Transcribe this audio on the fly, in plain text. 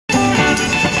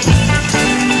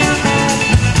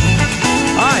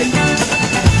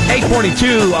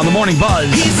6:42 on the Morning Buzz.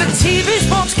 He's a TV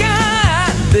sports guy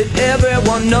that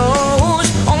everyone knows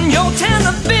on your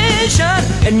television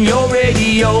and your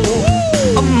radio.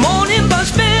 A Morning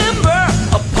Buzz member,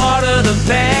 a part of the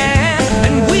band,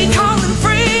 and we call him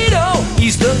Fredo.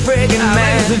 He's the friggin'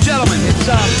 man. Ladies and gentlemen, it's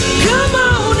Come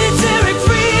on, it's Eric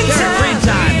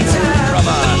Freetime. From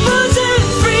Buzz and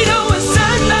Fredo are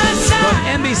side by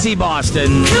side. NBC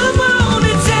Boston. Come on,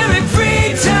 it's Eric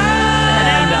Freetime.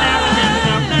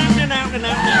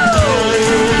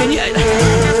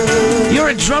 You're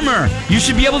a drummer. You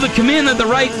should be able to come in at the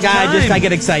right time. I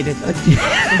get excited.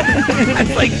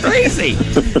 It's like crazy.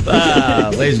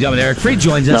 Ladies and gentlemen, Eric Freed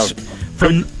joins us.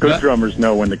 From Good drummers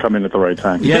know when to come in at the right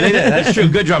time. Yeah, they do. That's true.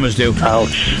 Good drummers do. Ouch.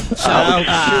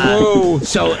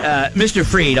 So, Mr.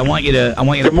 Freed, I want you to.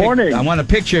 Good morning. I want to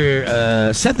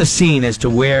picture, set the scene as to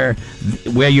where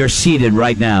you're seated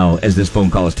right now as this phone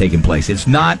call is taking place. It's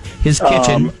not his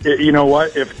kitchen. You know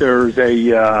what? If there's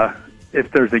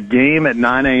a game at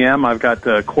 9 a.m., I've got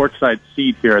the courtside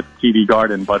seat here at the TD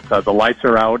Garden, but the lights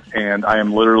are out, and I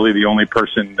am literally the only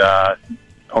person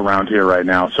around here right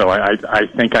now. So I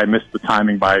think I missed the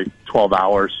timing by 12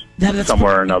 hours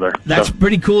somewhere or another. That's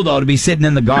pretty cool, though, to be sitting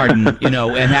in the garden,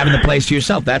 and having the place to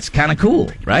yourself. That's kind of cool,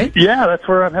 right? Yeah, that's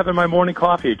where I'm having my morning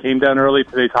coffee. I came down early.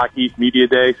 Today's Hockey East Media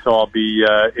Day, so I'll be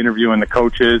interviewing the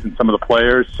coaches and some of the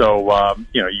players. So,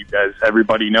 you guys,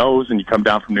 everybody knows, and you come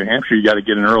down from New Hampshire, you got to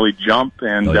get an early jump,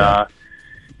 and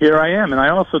here I am. And I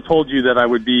also told you that I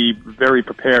would be very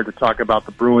prepared to talk about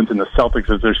the Bruins and the Celtics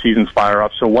as their seasons fire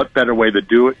up. So what better way to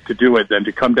do it than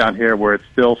to come down here where it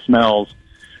still smells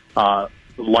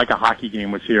like a hockey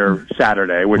game was here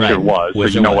Saturday, which it was. So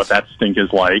you know what that stink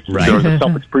is like. Right. There was a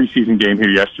Celtics preseason game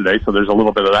here yesterday, so there's a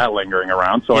little bit of that lingering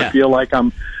around. So I feel like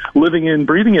I'm living and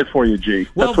breathing it for you, G.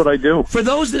 That's what I do. For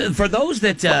those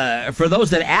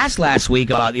that asked last week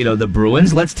about the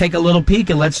Bruins, let's take a little peek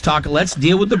and let's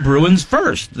deal with the Bruins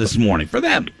first this morning for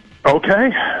them.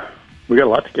 Okay. We got a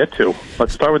lot to get to.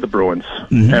 Let's start with the Bruins.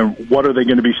 Mm-hmm. And what are they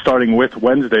going to be starting with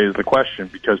Wednesday is the question,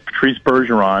 because Patrice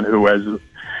Bergeron, who, as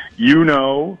you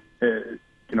know,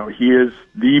 he is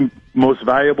the most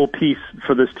valuable piece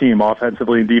for this team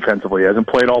offensively and defensively. He hasn't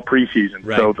played all preseason.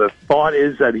 Right. So the thought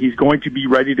is that he's going to be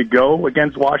ready to go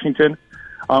against Washington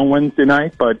on Wednesday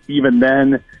night. But even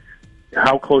then,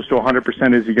 how close to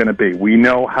 100% is he going to be? We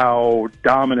know how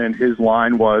dominant his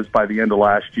line was by the end of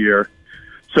last year.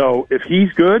 So if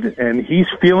he's good and he's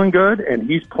feeling good and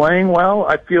he's playing well,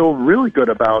 I feel really good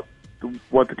about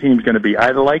what the team's going to be. I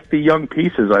like the young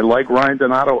pieces. I like Ryan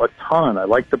Donato a ton. I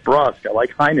like DeBrusk. I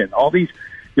like Heinen. All these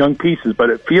young pieces. But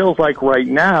it feels like right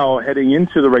now, heading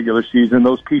into the regular season,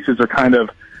 those pieces are kind of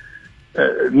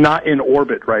not in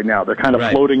orbit right now. They're kind of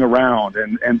floating around.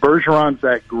 And Bergeron's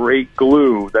that great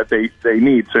glue that they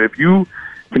need. So if you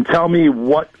can tell me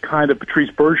what kind of Patrice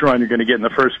Bergeron you're going to get in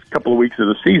the first couple of weeks of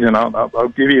the season, I'll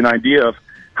give you an idea of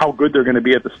how good they're going to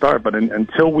be at the start. But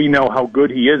until we know how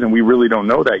good he is, and we really don't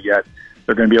know that yet,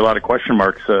 there are going to be a lot of question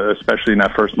marks, especially in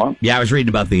that first month. Yeah, I was reading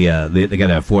about they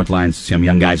got a fourth line, some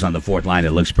young guys on the fourth line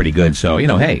that looks pretty good. So,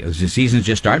 hey, the season's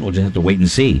just starting. We'll just have to wait and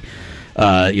see.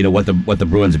 What the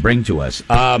Bruins bring to us.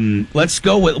 Let's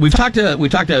go with we talked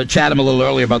to Chatham a little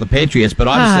earlier about the Patriots, but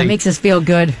obviously it makes us feel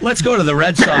good. Let's go to the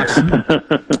Red Sox.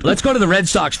 Let's go to the Red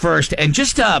Sox first, and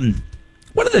just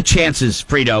what are the chances,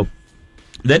 Fredo,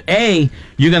 that A,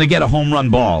 you're going to get a home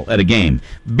run ball at a game,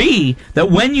 B,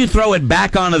 that when you throw it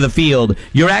back onto the field,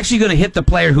 you're actually going to hit the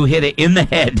player who hit it in the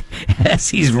head as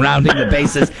he's rounding the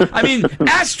bases. I mean,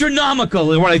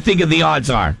 astronomical is what I think of the odds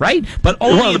are, right? But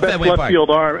only one of the best left field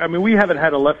arm. I mean, we haven't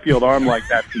had a left field arm like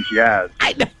that since Yaz.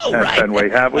 I know, at right? Fenway,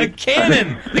 have we? A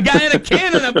cannon. The guy had a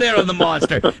cannon up there on the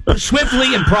monster.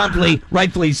 Swiftly and promptly,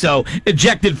 rightfully so,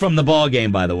 ejected from the ball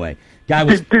game, by the way. Guy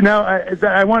was. Now,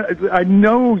 I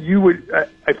know you would.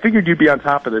 I figured you'd be on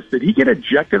top of this. Did he get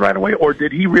ejected right away, or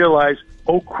did he realize,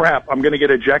 oh crap, I'm going to get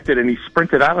ejected, and he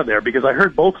sprinted out of there? Because I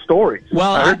heard both stories.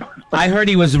 Well, I heard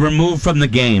he was removed from the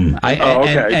game.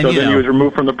 Okay. So then he was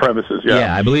removed from the premises.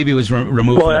 Yeah, I believe he was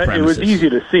removed from the premises. It was easy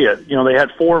to see it. They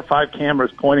had 4 or 5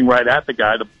 cameras pointing right at the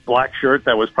guy. The black shirt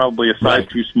that was probably a size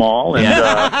too small. And,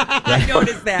 I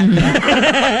noticed that.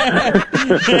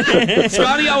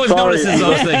 Scotty always notices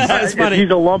those things. That's funny. If he's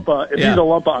a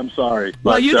lumpa, I'm sorry.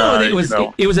 Well,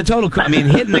 it was a total. I mean,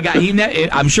 hitting the guy.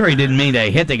 I'm sure he didn't mean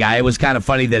to hit the guy. It was kind of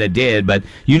funny that it did, but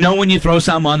when you throw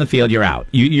something on the field, you're out.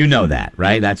 You know that,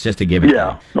 right? That's just a given.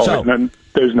 Yeah.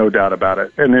 There's no doubt about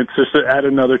it, and it's just to add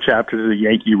another chapter to the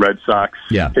Yankee Red Sox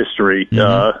history,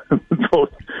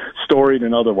 both storied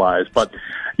and otherwise. But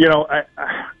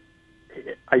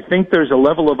I think there's a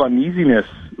level of uneasiness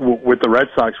with the Red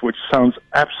Sox, which sounds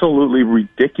absolutely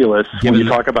ridiculous when you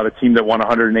talk about a team that won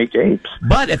 108 games.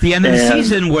 But at the end of the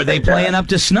season, were they playing up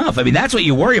to snuff? I mean, that's what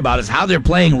you worry about is how they're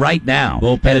playing right now,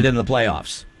 headed into the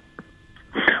playoffs.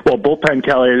 Well, bullpen,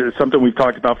 Kelly, is something we've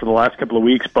talked about for the last couple of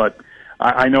weeks, but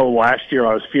I know last year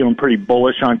I was feeling pretty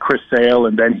bullish on Chris Sale,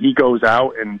 and then he goes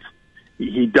out and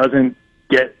he doesn't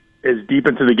get as deep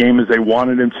into the game as they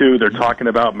wanted him to. They're talking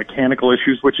about mechanical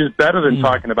issues, which is better than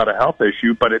talking about a health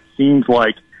issue, but it seems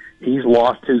like he's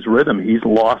lost his rhythm. He's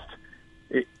lost,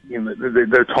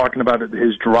 they're talking about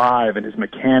his drive and his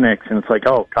mechanics, and it's like,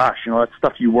 oh, gosh, that's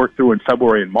stuff you work through in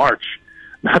February and March,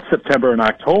 not September and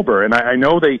October. And I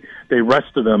know they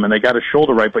rested him and they got his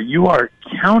shoulder right, but you are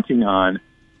counting on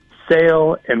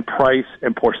Sale and Price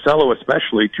and Porcello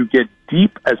especially to get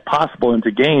deep as possible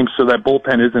into games so that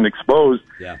bullpen isn't exposed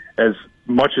as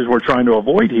much as we're trying to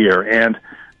avoid here. And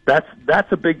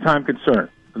that's a big time concern.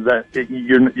 That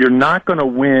you're not going to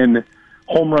win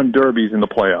home run derbies in the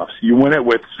playoffs. You win it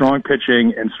with strong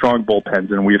pitching and strong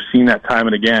bullpens, and we have seen that time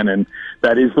and again, and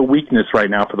that is the weakness right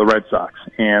now for the Red Sox.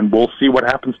 And we'll see what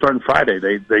happens starting Friday.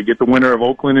 They get the winner of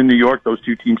Oakland and New York. Those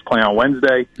two teams play on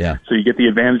Wednesday. Yeah. So you get the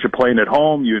advantage of playing at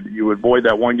home. You avoid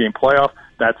that one-game playoff.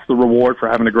 That's the reward for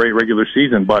having a great regular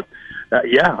season. But,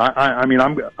 I mean,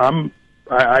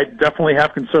 I definitely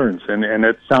have concerns, and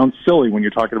it sounds silly when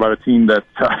you're talking about a team that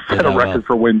set a record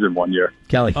for wins in 1 year.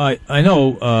 Kelly. I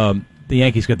know the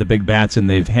Yankees got the big bats and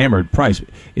they've hammered Price.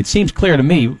 It seems clear to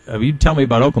me, you tell me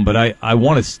about Oakland, but I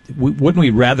want to, wouldn't we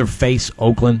rather face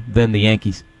Oakland than the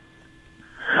Yankees?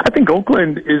 I think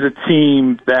Oakland is a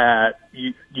team that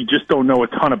you just don't know a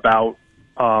ton about.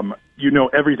 You know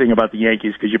everything about the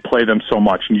Yankees because you play them so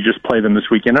much, and you just play them this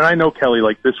weekend. And I know, Kelly,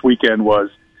 like this weekend was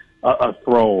a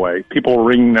throwaway. People were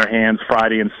wringing their hands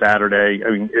Friday and Saturday. I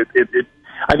mean,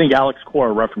 I think Alex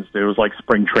Cora referenced it. It was like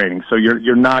spring training. So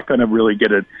you're not going to really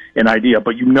get an idea,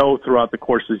 but you know throughout the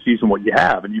course of the season what you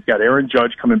have. And you've got Aaron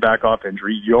Judge coming back off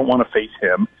injury. You don't want to face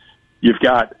him. You've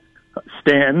got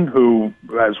Stanton, who,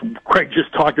 as Craig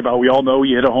just talked about, we all know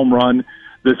he hit a home run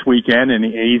this weekend, and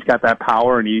he's got that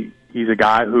power, and he's a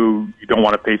guy who you don't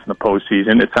want to face in the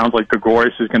postseason. It sounds like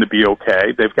Gregorius is going to be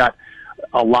okay. They've got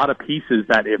a lot of pieces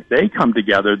that if they come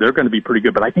together, they're going to be pretty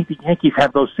good. But I think the Yankees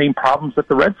have those same problems that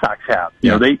the Red Sox have.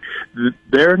 You know,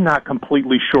 they're not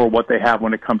completely sure what they have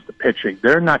when it comes to pitching.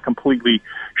 They're not completely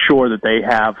sure that they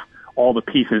have all the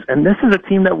pieces. And this is a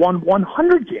team that won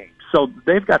 100 games. So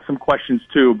they've got some questions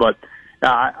too. But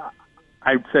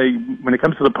I'd say when it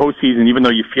comes to the postseason, even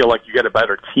though you feel like you get a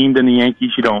better team than the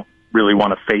Yankees, you don't really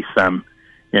want to face them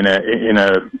in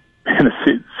a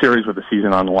series with the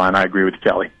season on the line. I agree with you,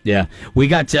 Kelly. Yeah. We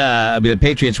got, the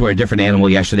Patriots were a different animal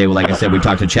yesterday. Like I said, we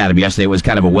talked to Chatham yesterday. It was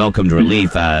kind of a welcomed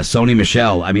relief. Sony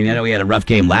Michel, I mean, I know he had a rough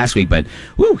game last week, but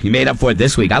he made up for it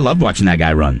this week. I loved watching that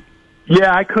guy run.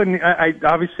 Yeah, I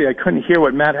obviously couldn't hear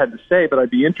what Matt had to say, but I'd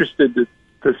be interested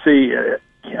to see,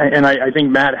 and I think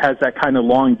Matt has that kind of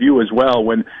long view as well.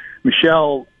 When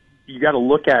Michel, you got to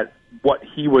look at what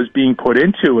he was being put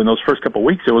into in those first couple of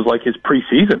weeks. It was like his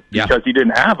preseason because he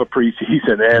didn't have a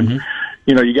preseason. And,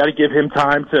 you got to give him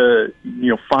time to,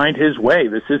 find his way.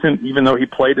 This isn't, even though he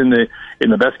played in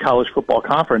the best college football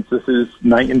conference, this is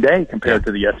night and day compared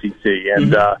to the SEC.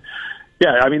 And,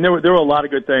 I mean, there were a lot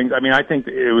of good things. I mean, I think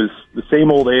it was the same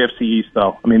old AFC East,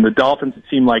 though. I mean, the Dolphins, it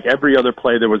seemed like every other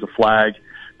play there was a flag,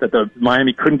 that the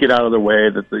Miami couldn't get out of their way,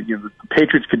 that the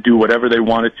Patriots could do whatever they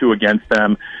wanted to against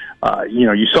them.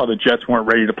 You saw the Jets weren't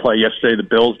ready to play yesterday. The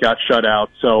Bills got shut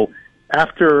out. So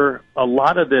after a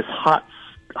lot of this hot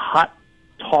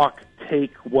talk,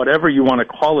 take, whatever you want to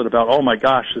call it, about, oh my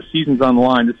gosh, the season's on the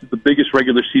line. This is the biggest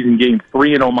regular season game.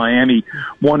 3-0 Miami,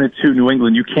 1-2 New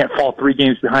England. You can't fall 3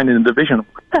 games behind in the division.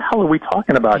 What the hell are we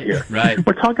talking about here? Right.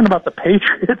 We're talking about the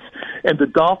Patriots and the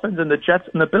Dolphins and the Jets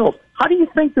and the Bills. How do you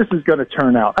think this is going to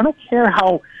turn out? I don't care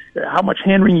how much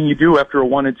hand-wringing you do after a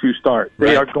 1-2 start.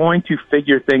 They are going to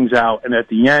figure things out, and at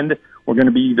the end, we're going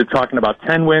to be either talking about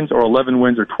 10 wins or 11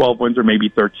 wins or 12 wins or maybe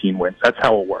 13 wins. That's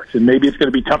how it works. And maybe it's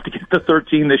going to be tough to get to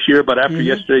 13 this year, but after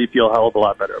yesterday, you feel a hell of a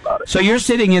lot better about it. So you're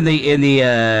sitting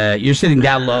you're sitting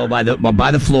down low by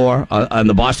the floor on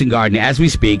the Boston Garden as we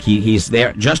speak. He's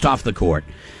there just off the court.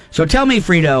 So tell me,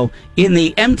 Frito, in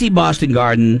the empty Boston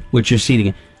Garden, which you're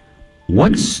seating,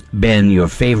 what's been your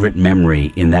favorite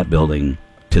memory in that building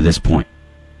to this point?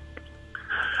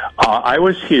 I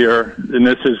was here, and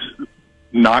this is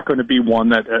not going to be one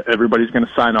that everybody's going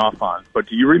to sign off on. But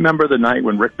do you remember the night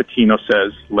when Rick Pitino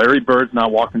says, Larry Bird's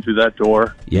not walking through that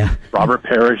door? Yeah. Robert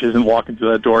Parrish isn't walking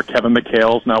through that door. Kevin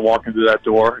McHale's not walking through that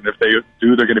door. And if they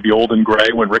do, they're going to be old and gray,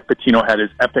 when Rick Pitino had his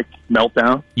epic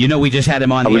meltdown. We just had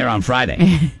him on the air on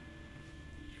Friday.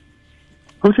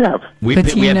 Who's you have? We had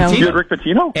Pitino. You had Rick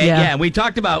Pitino? And, Yeah. and we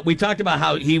talked about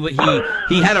how he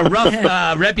had a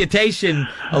rough reputation.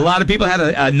 A lot of people had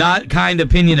a not kind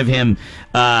opinion of him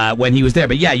when he was there.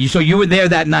 But yeah, so you were there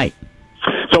that night.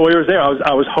 So we were there.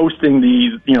 I was hosting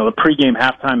the pregame,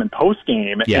 halftime, and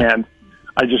postgame, Yeah. and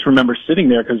I just remember sitting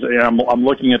there because I'm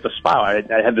looking at the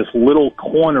spot. I had this little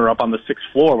corner up on the 6th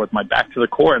floor with my back to the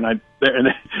court, and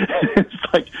it's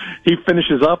like he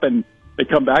finishes up, and they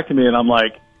come back to me, and I'm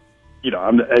like,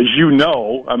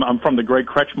 I'm from the Greg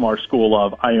Kretschmar school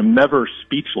of I am never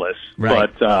speechless, Right.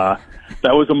 but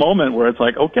that was a moment where it's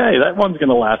like, okay, that one's going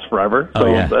to last forever. Oh, So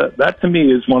yeah. that to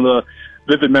me is one of the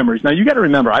vivid memories. Now, you got to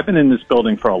remember, I've been in this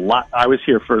building for a lot. I was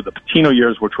here for the Pitino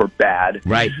years, which were bad.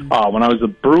 Right. When I was the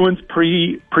Bruins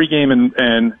pregame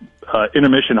and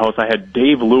intermission host, I had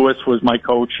Dave Lewis was my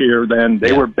coach here then.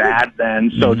 They were bad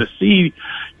then. So to see,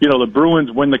 the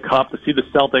Bruins win the cup, to see the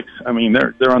Celtics, I mean,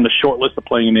 they're on the short list of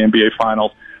playing in the NBA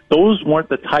Finals. Those weren't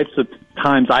the types of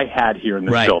times I had here in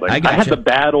this Right. building. I had gotcha. the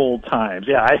bad old times.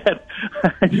 Yeah, I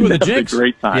had. You were the had Jinx.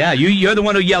 great time. Yeah, you're the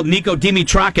one who yelled Nico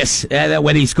Dimitrakis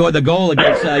when he scored the goal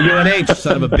against UNH,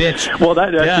 son of a bitch. Well,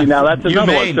 actually, now that's You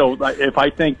another Maine. one. So if I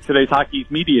think today's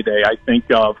Hockey's Media Day, I think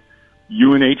of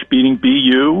UNH beating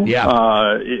BU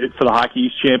for the Hockey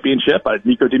East Championship.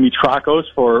 Nico Dimitrakos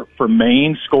for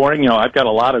Maine scoring. I've got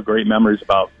a lot of great memories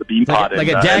about the Beanpot Like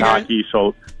a and dagger? hockey.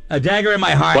 So A dagger in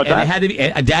my heart, What's and that? it had to be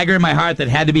a dagger in my heart that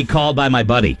had to be called by my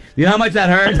buddy. You know how much that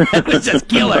hurt? That was just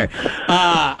killer.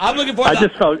 I'm looking forward.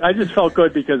 I just felt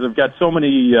good because I've got so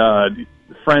many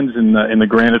friends in the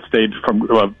Granite State from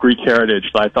Greek heritage.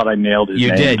 So I thought I nailed his You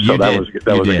name. did. So You that did. was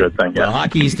You a did. good thing. Well, Yeah.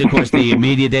 Hockey East, of course, the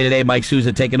media day today. Mike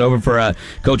Souza taking over for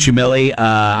Coach Humilli.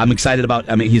 I'm excited about.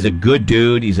 I mean, he's a good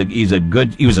dude.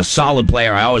 He was a solid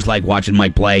player. I always like watching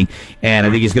Mike play, and I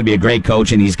think he's going to be a great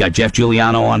coach. And he's got Jeff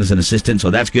Giuliano on as an assistant, so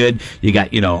that's good. You got,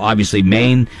 obviously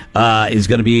Maine is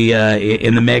going to be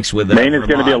in the mix with Maine is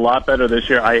going to be a lot better this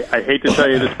year. I hate to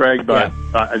tell you this, Greg, but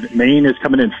Maine is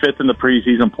coming in 5th in the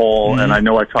preseason poll, and I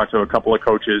know I talked to a couple of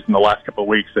coaches in the last couple of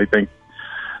weeks. They think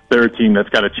they're a team that's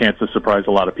got a chance to surprise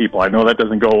a lot of people. I know that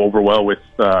doesn't go over well with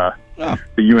the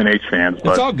UNH fans,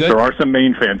 but all good. there are some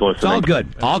Maine fans listening. It's all good.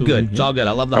 All good. It's all good.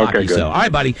 I love the Okay, hockey. good. So, all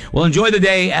right, buddy. Well, enjoy the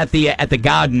day at the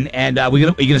Garden, and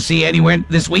you gonna see anywhere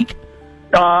this week?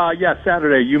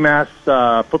 Saturday,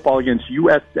 UMass football against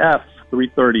USF,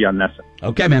 3:30 on Nesson.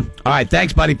 Okay, man. All right,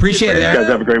 thanks, buddy. Appreciate it, You Eric. guys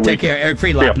have a great Take week. care. Eric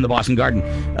See Friedlauf ya. from the Boston Garden.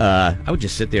 I would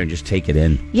just sit there and just take it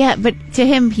in. Yeah, but to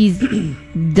him, he's done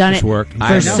Just it work.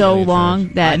 I for know. so long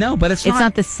that I know, but it's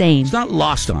not the same. It's not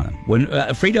lost on him. When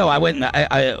Frito, I went.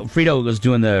 Frito was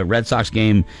doing the Red Sox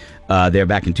game there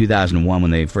back in 2001 when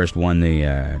they first won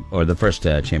the first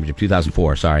championship,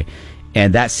 2004. Sorry,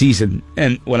 and that season.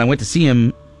 And when I went to see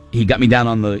him, he got me down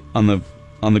on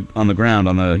the ground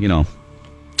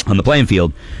on the playing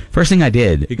field. First thing I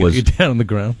did You was, get down on the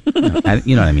ground.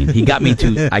 you know what I mean. He got me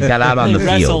to. I got out on the field.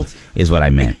 wrestled. Is what I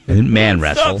meant. I didn't man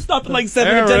wrestle. Stop in like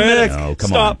 7 or 10 minutes. Oh, come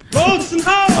Stop.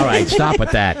 on. All right, stop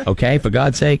with that. Okay, for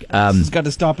God's sake. It's got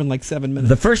to stop in like 7 minutes.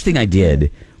 The first thing I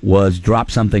did was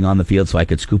drop something on the field so I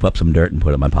could scoop up some dirt and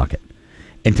put it in my pocket.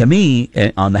 And to me,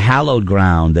 on the hallowed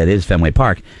ground that is Fenway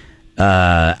Park,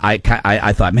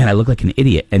 I thought, man, I look like an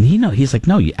idiot. And he's like,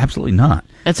 no, you absolutely not.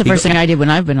 That's the first thing I did when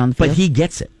I've been on the field. But he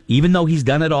gets it. Even though he's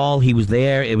done it all, he was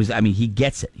there. He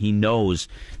gets it. He knows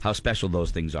how special those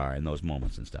things are in those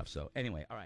moments and stuff. So anyway, all right.